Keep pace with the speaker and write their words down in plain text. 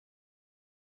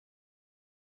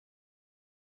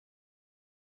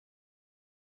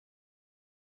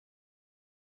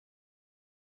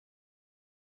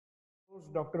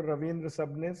Dr. Ravindra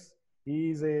SABNIS.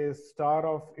 He is a star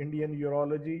of Indian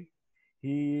urology.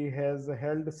 He has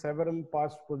held several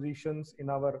past positions in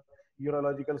our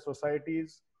urological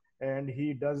societies, and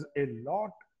he does a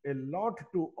lot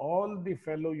to all the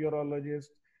fellow urologists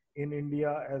in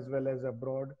India as well as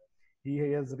abroad. He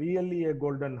has really a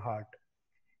golden heart.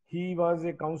 He was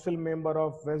a council member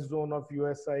of West Zone of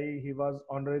USI. He was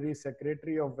honorary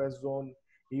secretary of West Zone.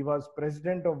 He was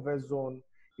president of West Zone.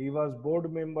 He was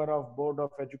board member of Board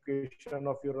of Education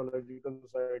of Urological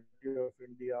Society of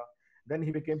India. Then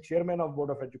he became chairman of Board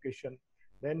of Education.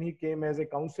 Then he came as a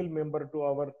council member to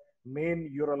our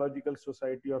main Urological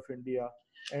Society of India.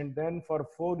 And then for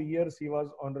 4 years, he was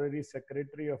honorary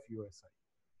secretary of USI.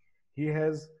 He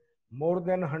has more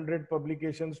than 100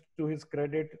 publications to his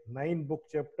credit, 9 book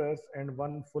chapters, and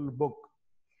 1 full book.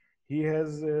 He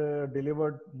has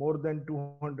delivered more than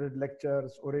 200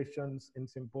 lectures, orations in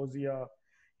symposia.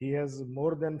 He has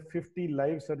more than 50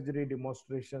 live surgery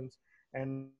demonstrations.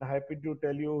 And happy to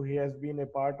tell you, he has been a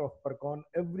part of PERCON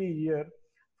every year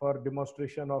for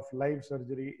demonstration of live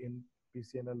surgery in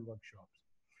PCNL workshops.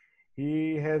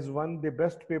 He has won the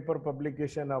Best Paper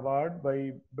Publication Award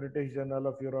by British Journal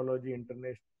of Urology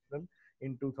International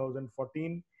in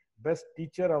 2014, Best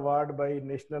Teacher Award by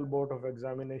National Board of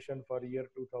Examination for year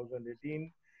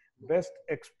 2018, Best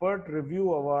Expert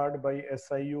Review Award by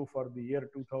SIU for the year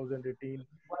 2018,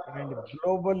 and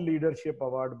Global Leadership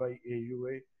Award by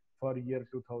AUA for year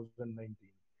 2019.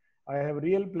 I have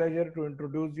real pleasure to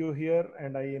introduce you here,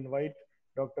 and I invite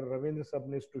Dr. Ravindra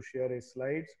SABNIS to share his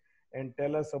slides and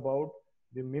tell us about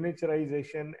the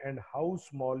miniaturization and how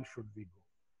small should we go.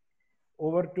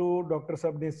 Over to Dr.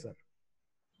 SABNIS, sir.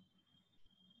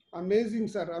 Amazing,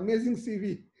 sir. Amazing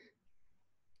CV.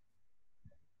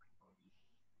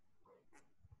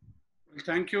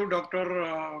 Thank you, Dr.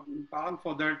 Pal,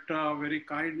 for that very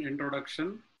kind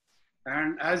introduction.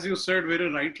 And as you said very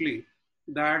rightly,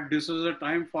 that this is a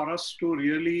time for us to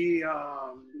really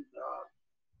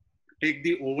take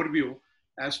the overview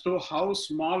as to how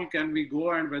small can we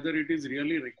go and whether it is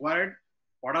really required,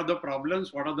 what are the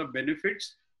problems, what are the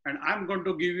benefits. And I'm going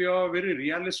to give you a very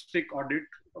realistic audit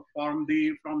from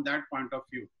that point of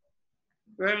view.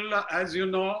 Well, as you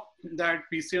know, that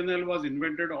PCNL was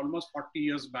invented almost 40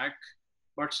 years back,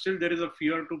 but still there is a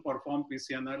fear to perform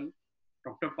PCNL.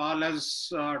 Dr. Pal has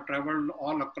traveled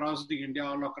all across the India,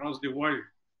 all across the world,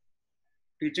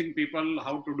 teaching people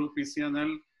how to do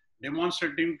PCNL,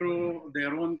 demonstrating to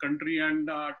their own country and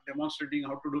demonstrating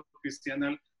how to do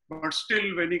PCNL. But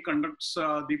still, when he conducts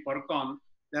the PERCON,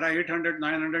 there are 800,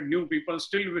 900 new people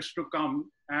still wish to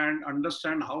come and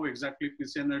understand how exactly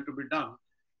PCNL to be done.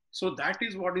 So that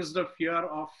is what is the fear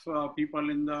of people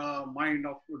in the mind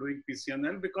of doing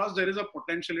PCNL, because there is a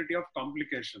potentiality of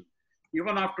complication.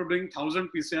 Even after doing 1000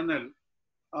 PCNL,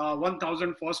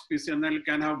 1000 first PCNL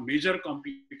can have major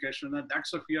complication, and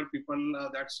that's a fear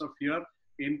that's a fear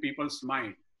in people's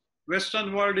mind.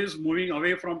 Western world is moving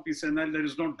away from PCNL. There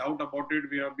is no doubt about it.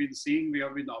 We have been seeing, we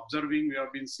have been observing, we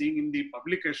have been seeing in the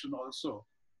publication also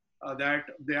that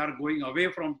they are going away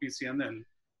from PCNL.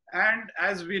 And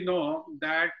as we know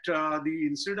that the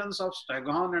incidence of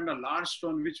Staghorn and a large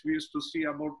stone, which we used to see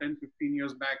about 10, 15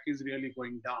 years back, is really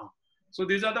going down. So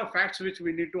these are the facts which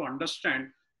we need to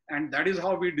understand. And that is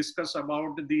how we discuss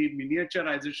about the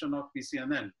miniaturization of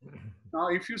PCNL. Now,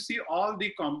 if you see all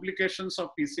the complications of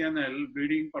PCNL,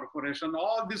 bleeding, perforation,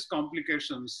 all these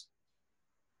complications,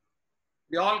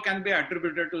 they all can be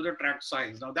attributed to the tract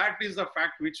size. Now, that is the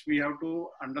fact which we have to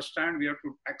understand, we have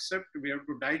to accept, we have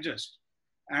to digest.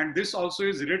 And this also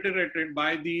is reiterated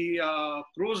by the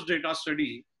CRUISE data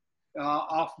study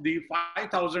of the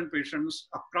 5,000 patients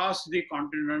across the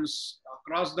continents,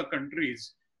 across the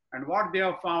countries. And what they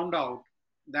have found out,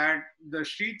 that the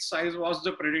sheath size was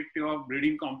the predictive of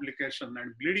bleeding complication.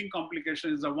 And bleeding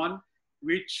complication is the one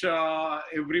which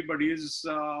everybody is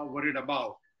worried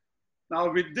about. Now,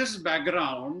 with this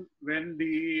background, when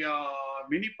the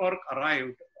mini-PERC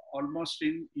arrived almost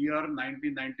in year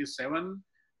 1997,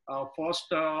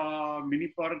 first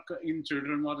mini-PERC in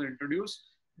children was introduced.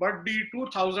 But the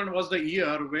 2000 was the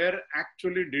year where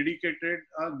actually dedicated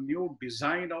a new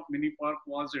design of mini-PERC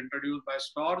was introduced by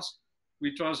Storrs,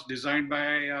 which was designed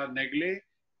by Negle,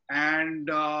 and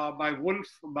by Wolf,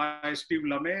 by Steve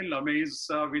LeMay. LeMay is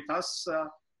with us.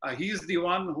 He is the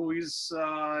one who is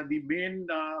the main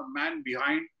man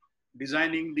behind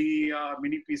designing the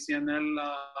mini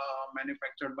PCNL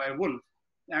manufactured by Wolf.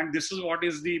 And this is what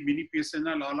is the mini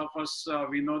PCNL. All of us,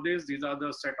 we know this. These are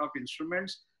the set of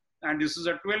instruments. And this is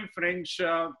a 12 French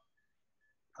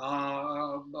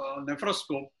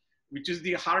nephroscope, which is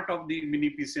the heart of the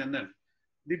mini PCNL.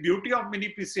 The beauty of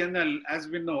mini PCNL, as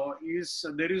we know, is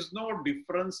there is no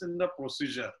difference in the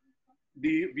procedure.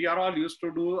 We are all used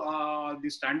to do the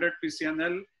standard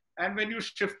PCNL, and when you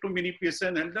shift to mini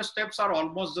PCNL, the steps are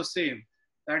almost the same.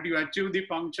 That you achieve the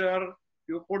puncture,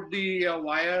 you put the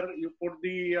wire, you put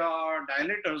the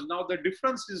dilators. Now the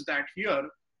difference is that here,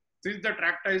 since the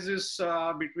tract size is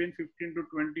between 15 to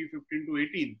 20, 15 to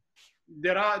 18,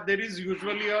 there is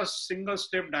usually a single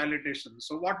step dilatation.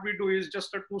 So what we do is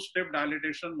just a two-step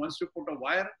dilatation. Once you put a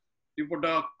wire, you put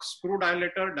a screw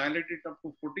dilator, dilate it up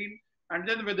to 14, and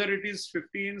then whether it is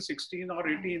 15, 16 or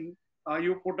 18,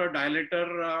 you put a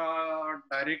dilator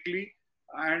directly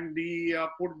and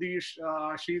put the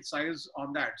sheath size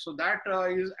on that. So that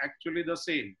is actually the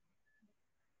same.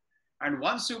 And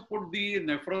once you put the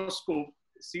nephroscope,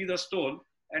 see the stone,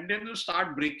 and then you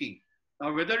start breaking.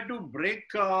 Now, whether to break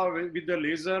with the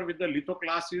laser, with the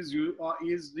lithoclass is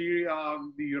the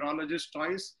urologist's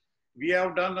choice. We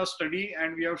have done a study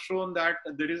and we have shown that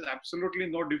there is absolutely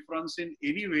no difference in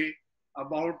any way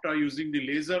about using the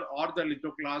laser or the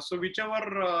lithoclass. So whichever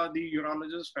the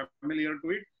urologist familiar to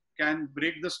it can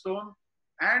break the stone,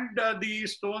 and the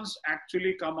stones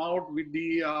actually come out with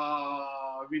the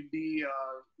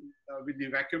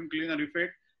vacuum cleaner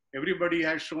effect. Everybody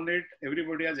has shown it,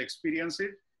 everybody has experienced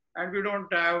it, and we don't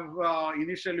have,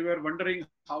 initially we were wondering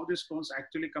how these stones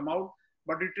actually come out,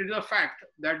 but it is a fact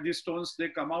that these stones, they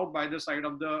come out by the side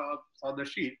of the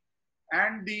sheath.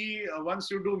 And once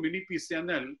you do mini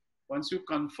PCNL, once you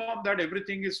confirm that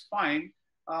everything is fine,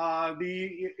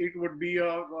 it would be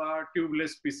a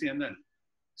tubeless PCNL.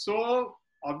 So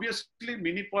obviously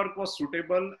mini perc was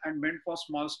suitable and meant for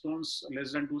small stones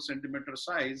less than 2 centimeter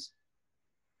size.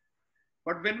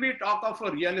 But when we talk of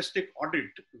a realistic audit,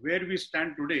 where we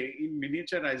stand today in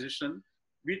miniaturization,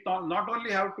 we not only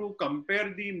have to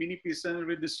compare the mini PCNL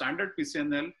with the standard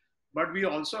PCNL, but we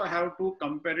also have to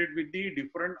compare it with the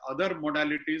different other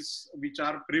modalities which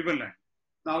are prevalent.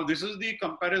 Now, this is the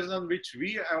comparison which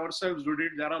we ourselves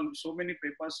did. There are so many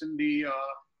papers in the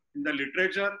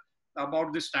literature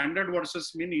about the standard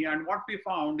versus mini, and what we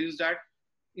found is that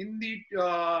in the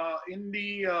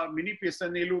mini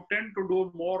PCNL, you tend to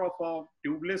do more of a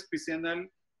tubeless PCNL.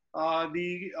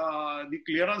 The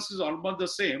clearance is almost the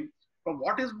same, but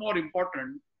what is more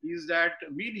important is that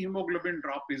mean hemoglobin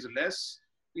drop is less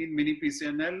in mini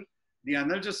PCNL. The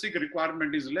analgesic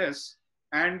requirement is less,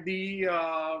 and the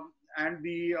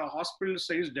hospital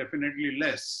stay is definitely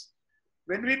less.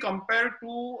 When we compare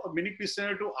to mini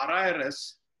PCNL to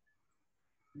RIRS,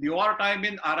 the OR time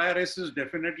in RIRS is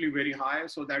definitely very high.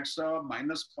 So that's a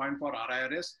minus point for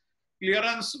RIRS.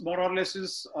 Clearance more or less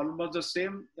is almost the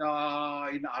same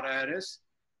in RIRS.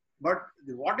 But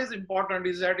what is important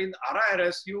is that in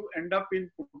RIRS, you end up in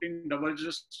putting double J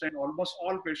stent. Almost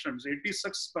all patients,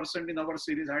 86% in our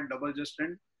series had double J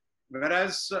stent.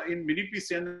 Whereas in mini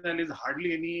PCNL is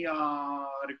hardly any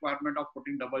requirement of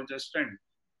putting double J stent.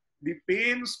 The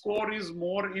pain score is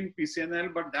more in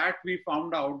PCNL, but that we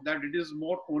found out that it is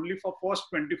more only for first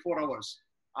 24 hours.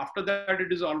 After that,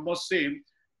 it is almost same.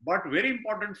 But very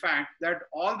important fact that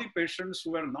all the patients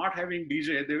who were not having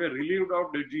DJ, they were relieved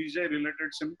of the DJ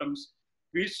related symptoms,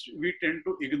 which we tend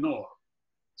to ignore.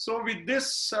 So with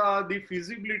this, the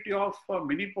feasibility of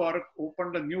mini perc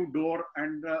opened a new door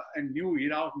and a new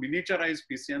era of miniaturized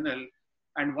PCNL.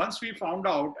 And once we found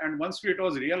out, and once it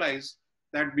was realized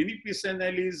that mini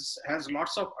PCNL has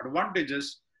lots of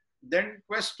advantages, then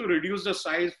quest to reduce the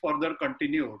size further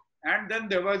continued. And then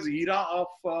there was era of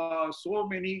so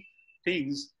many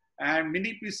things, and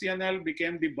mini PCNL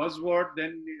became the buzzword.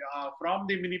 Then from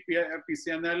the mini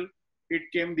PCNL, it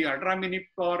came the ultra mini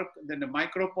perc, then the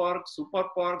micro perc,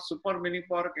 super mini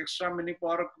perc, extra mini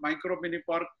perc, micro mini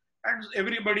perc, and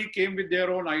everybody came with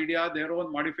their own idea, their own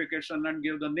modification, and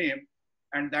gave the name.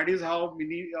 And that is how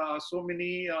so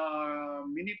many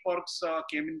mini percs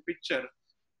came in picture.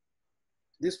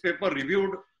 This paper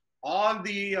reviewed all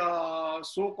the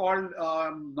so-called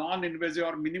non-invasive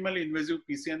or minimally invasive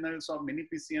PCNLs of mini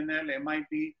PCNL,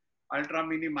 MIP, ultra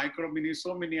mini, micro mini,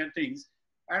 so many things.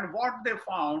 And what they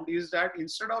found is that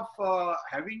instead of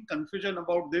having confusion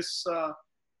about this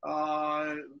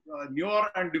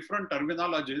newer and different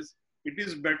terminologies, it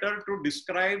is better to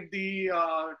describe the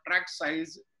tract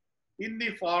size in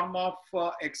the form of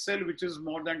XL, which is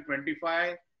more than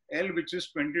 25, L, which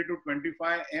is 20 to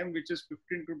 25, M, which is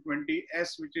 15 to 20,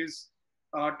 S, which is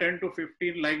 10 to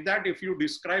 15. Like that, if you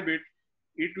describe it,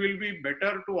 it will be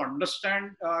better to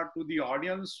understand to the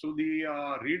audience, to the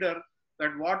reader,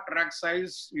 that what tract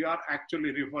size you are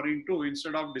actually referring to,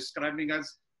 instead of describing as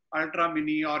ultra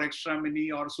mini or extra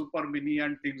mini or super mini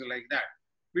and things like that,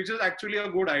 which is actually a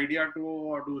good idea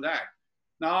to do that.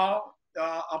 Now,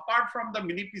 apart from the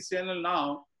mini PCNL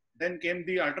now, then came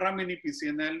the ultra mini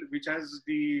PCNL, which has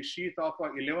the sheath of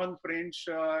a 11 French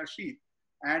sheath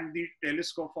and the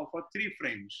telescope of a 3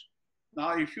 French.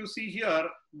 Now, if you see here,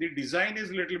 the design is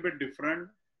a little bit different.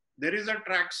 There is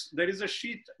a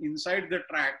sheath inside the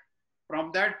track.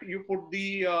 From that, you put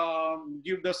the,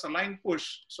 give the saline push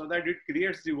so that it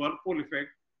creates the whirlpool effect.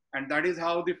 And that is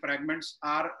how the fragments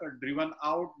are driven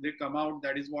out. They come out.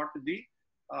 That is what the,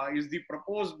 is the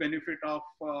proposed benefit of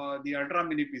the ultra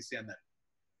mini PCNL.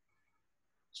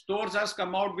 Stores has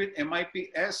come out with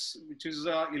MIP-S, which is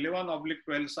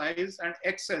 11/12 size, and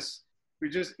XS,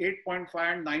 which is 8.5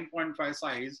 and 9.5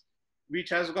 size, which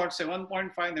has got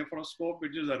 7.5 nephroscope,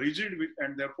 which is a rigid,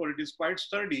 and therefore it is quite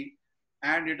sturdy.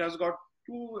 And it has got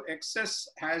two XS,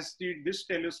 has this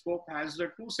telescope has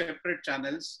the 2 separate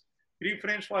channels, 3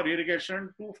 French for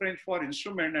irrigation, 2 French for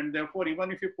instrument, and therefore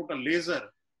even if you put a laser,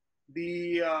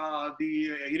 the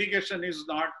irrigation is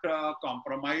not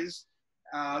compromised.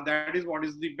 That is what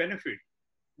is the benefit.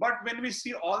 But when we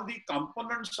see all the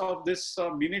components of this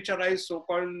miniaturized,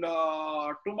 so-called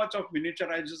too much of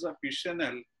miniaturized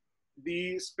PCNL,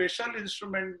 the special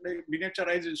instrument, the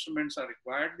miniaturized instruments are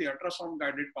required, the ultrasound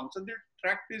guided function,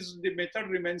 the method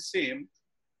remains same.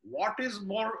 What is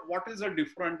the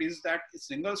different is that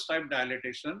single stripe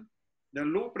dilatation, the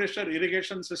low pressure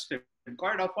irrigation system,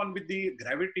 quite often with the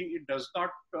gravity, it does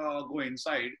not go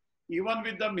inside. Even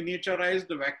with the miniaturized,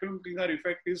 the vacuum cleaner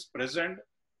effect is present,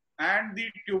 and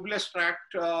the tubeless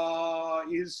tract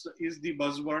is the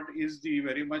buzzword, is the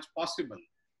very much possible.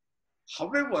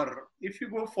 However, if you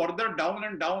go further down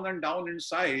and down and down in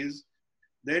size,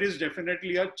 there is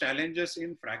definitely a challenges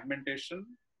in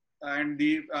fragmentation and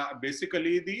the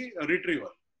basically the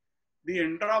retrieval. The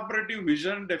intraoperative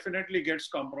vision definitely gets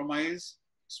compromised.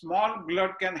 Small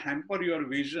blood can hamper your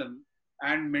vision,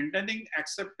 and maintaining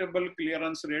acceptable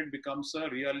clearance rate becomes a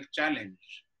real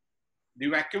challenge. The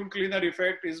vacuum cleaner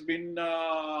effect has been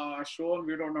shown.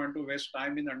 We don't want to waste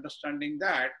time in understanding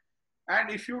that.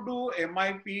 And if you do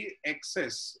MIP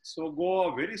XS, so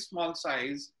go a very small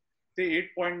size, say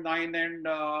 8.9 and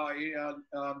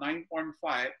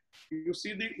 9.5, you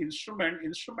see the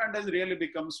instrument has really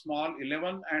become small,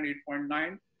 11 and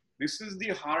 8.9. This is the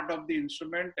heart of the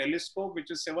instrument. Telescope, which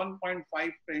is 7.5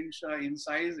 French in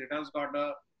size. It has got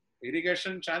a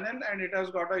irrigation channel and it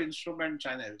has got an instrument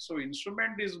channel. So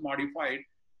instrument is modified.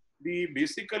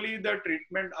 Basically the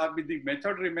treatment, the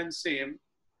method remains same.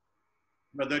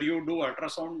 Whether you do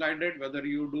ultrasound guided, whether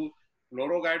you do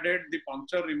fluoro guided, the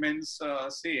puncture remains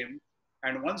same.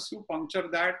 And once you puncture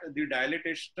that, the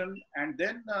dilatation and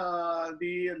then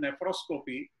the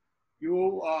nephroscopy,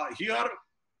 you here,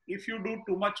 if you do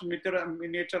too much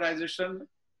miniaturization,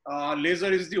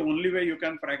 laser is the only way you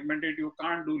can fragment it. You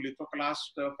can't do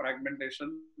lithoclast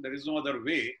fragmentation. There is no other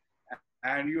way.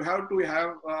 And you have to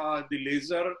have the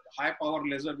laser, high power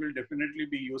laser will definitely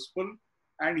be useful.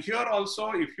 And here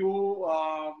also, if you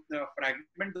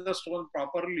fragment the stone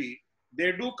properly,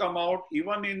 they do come out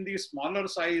even in the smaller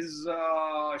size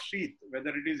sheath, whether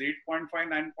it is 8.5,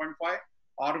 9.5,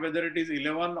 or whether it is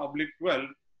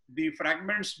 11/12, the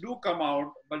fragments do come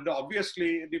out, but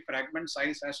obviously the fragment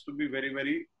size has to be very,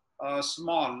 very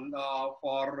small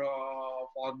for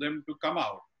them to come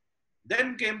out.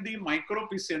 Then came the micro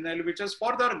PCNL, which has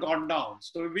further gone down.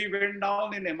 So we went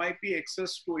down in MIP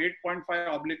XS to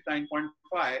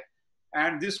 8.5/9.5,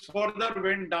 and this further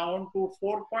went down to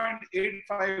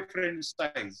 4.85 French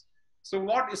size. So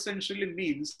what essentially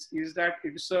means is that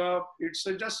it's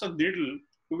just a needle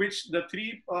to which the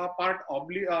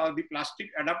the plastic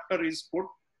adapter is put.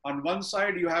 On one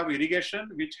side, you have irrigation,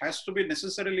 which has to be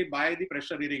necessarily by the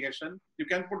pressure irrigation. You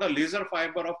can put a laser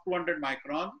fiber of 200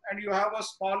 micron, and you have a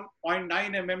small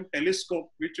 0.9 mm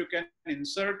telescope, which you can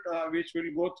insert, which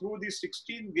will go through the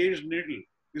 16 gauge needle.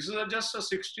 This is just a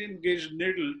 16 gauge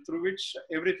needle through which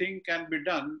everything can be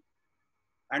done.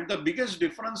 And the biggest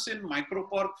difference in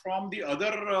micropork from the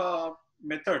other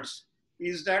methods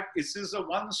is that this is a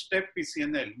one-step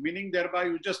PCNL, meaning thereby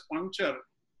you just puncture.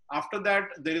 After that,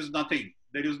 there is nothing.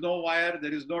 There is no wire,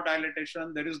 there is no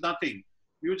dilatation, there is nothing.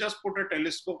 You just put a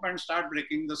telescope and start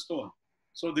breaking the stone.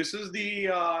 So this is the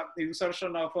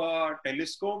insertion of a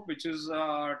telescope, which is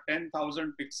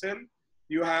 10,000 pixel.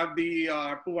 You have the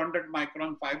 200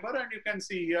 micron fiber, and you can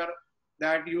see here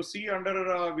that you see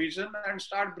under vision and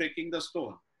start breaking the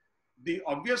stone.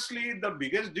 Obviously, the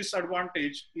biggest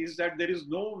disadvantage is that there is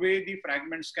no way the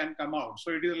fragments can come out.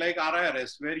 So it is like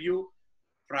RIRS, where you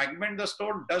fragment the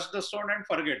stone, dust the stone, and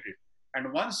forget it.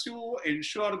 And once you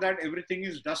ensure that everything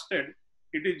is dusted,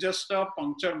 it is just a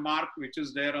puncture mark which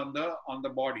is there on the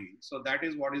body. So that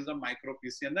is what is the micro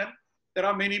PCNL. There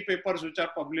are many papers which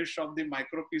are published of the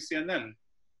micro PCNL.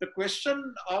 The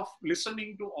question of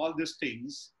listening to all these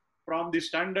things, from the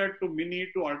standard to mini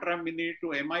to ultra mini to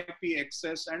MIP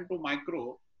XS and to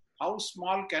micro, how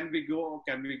small can we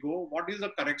go? What is the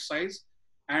correct size?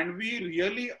 And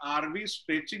are we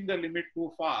stretching the limit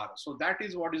too far? So that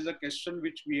is what is the question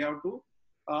which we have to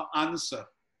answer.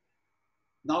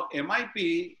 Now,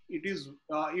 MIP, if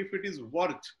it is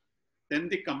worth, then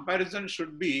the comparison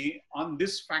should be on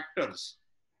these factors.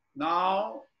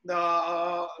 Now,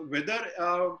 whether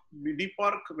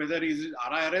mini-PERC, whether it is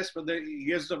RIRS, whether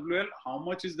ESWL, how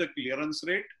much is the clearance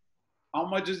rate, how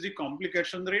much is the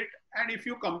complication rate, and if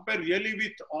you compare really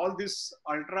with all these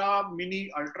ultra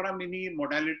mini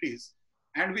modalities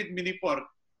and with mini-PERC,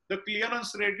 the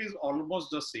clearance rate is almost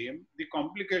the same. The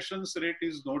complications rate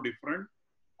is no different.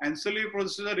 Ancillary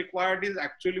procedure required is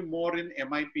actually more in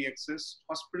MIP access.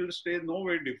 Hospital stay, no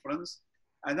way difference.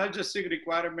 Analgesic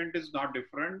requirement is not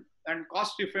different. And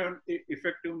cost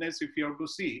effectiveness, if you have to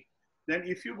see, then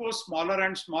if you go smaller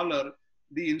and smaller,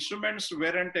 the instruments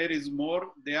wear and tear is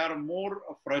more, they are more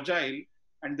fragile,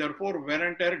 and therefore wear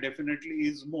and tear definitely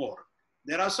is more.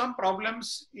 There are some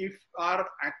problems if are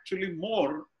actually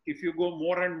more, if you go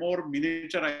more and more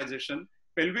miniaturization,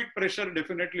 pelvic pressure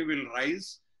definitely will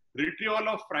rise. Retrieval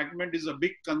of fragment is a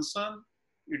big concern.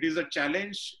 It is a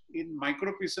challenge. In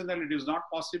micro PCNL, it is not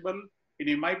possible.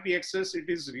 In MIP access, it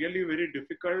is really very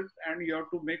difficult, and you have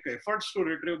to make efforts to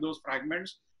retrieve those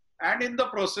fragments. And in the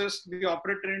process, the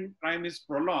operating time is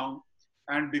prolonged.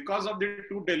 And because of the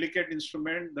too delicate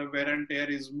instrument, the wear and tear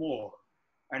is more.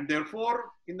 And therefore,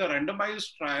 in the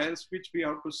randomized trials, which we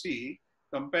have to see,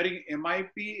 comparing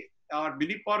MIP or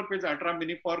mini-PERC with ultra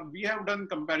mini-PERC, we have done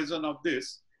comparison of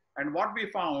this. And what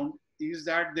we found is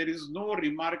that there is no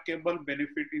remarkable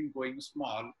benefit in going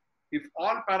small. If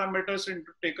all parameters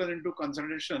taken into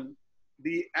consideration,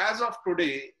 as of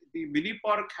today, the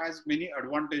mini-PERC has many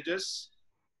advantages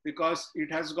because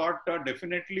it has got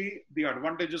definitely the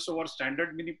advantages over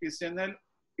standard mini PCNL.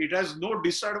 It has no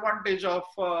disadvantage of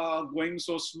going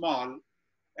so small,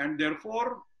 and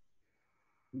therefore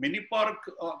mini-PERC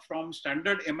from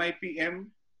standard MIPM,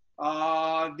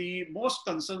 the most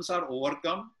concerns are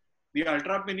overcome. The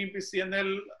ultra mini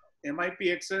PCNL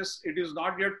MIP access, it is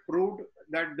not yet proved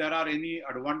that there are any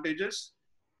advantages,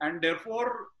 and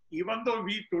therefore even though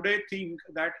we today think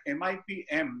that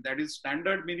MIPM, that is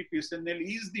standard mini PCNL,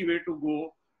 is the way to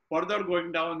go, further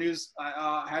going down is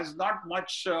has not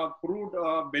much proved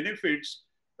benefits.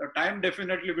 The time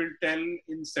definitely will tell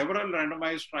in several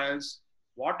randomized trials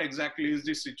what exactly is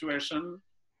the situation.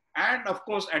 And of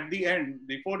course, at the end,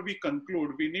 before we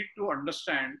conclude, we need to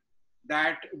understand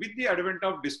that with the advent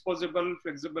of disposable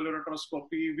flexible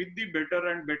ureteroscopy, with the better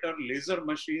and better laser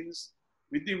machines,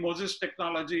 with the Moses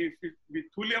technology, with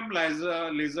thulium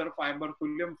laser fiber,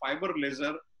 thulium fiber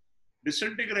laser,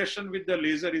 disintegration with the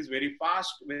laser is very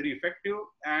fast, very effective,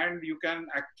 and you can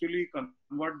actually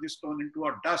convert the stone into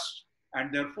a dust.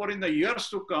 And therefore, in the years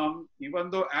to come, even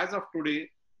though as of today,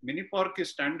 mini-PERC is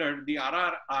standard, the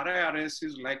RIRS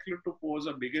is likely to pose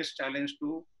a biggest challenge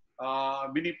to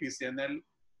mini PCNL.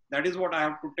 That is what I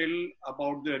have to tell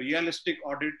about the realistic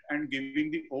audit and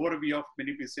giving the overview of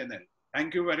mini PCNL.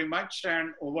 Thank you very much,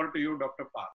 and over to you, Dr. Park.